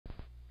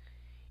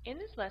In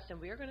this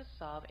lesson, we are going to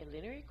solve a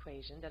linear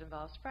equation that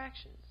involves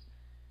fractions.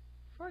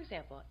 For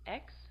example,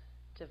 x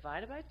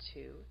divided by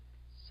 2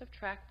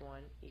 subtract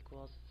 1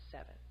 equals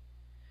 7.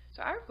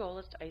 So our goal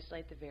is to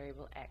isolate the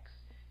variable x.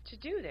 To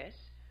do this,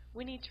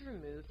 we need to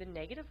remove the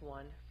negative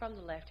 1 from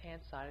the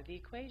left-hand side of the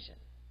equation.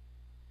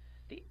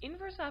 The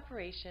inverse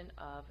operation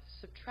of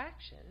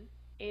subtraction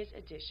is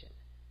addition.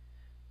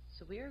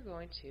 So we are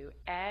going to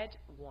add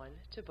 1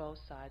 to both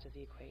sides of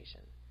the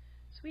equation.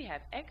 So we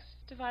have x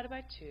divided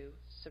by 2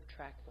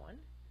 subtract 1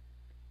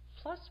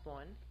 plus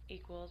 1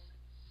 equals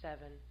 7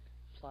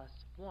 plus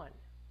 1.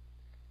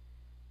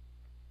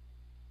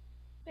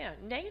 Now,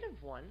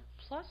 negative 1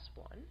 plus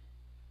 1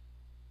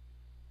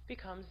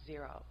 becomes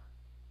 0.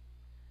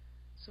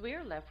 So we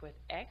are left with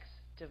x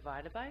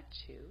divided by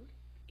 2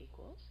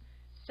 equals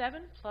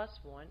 7 plus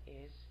 1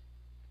 is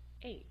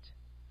 8.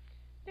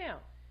 Now,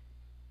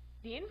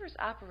 the inverse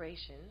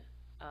operation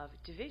of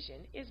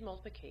division is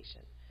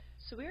multiplication.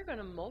 So we are going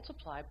to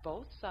multiply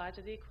both sides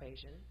of the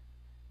equation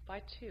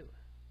by 2.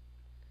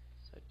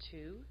 So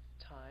 2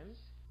 times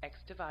x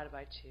divided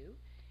by 2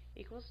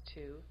 equals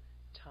 2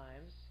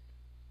 times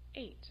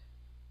 8.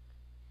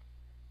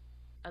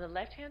 On the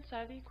left-hand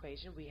side of the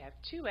equation, we have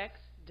 2x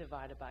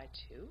divided by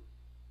 2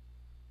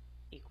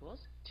 equals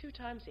 2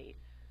 times 8.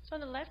 So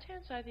on the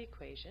left-hand side of the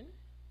equation,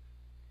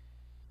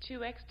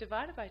 2x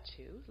divided by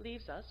 2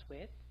 leaves us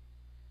with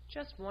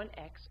just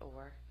 1x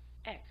or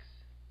x.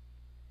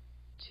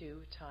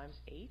 2 times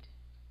 8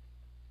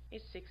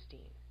 is 16.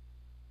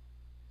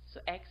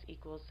 So x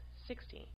equals 16.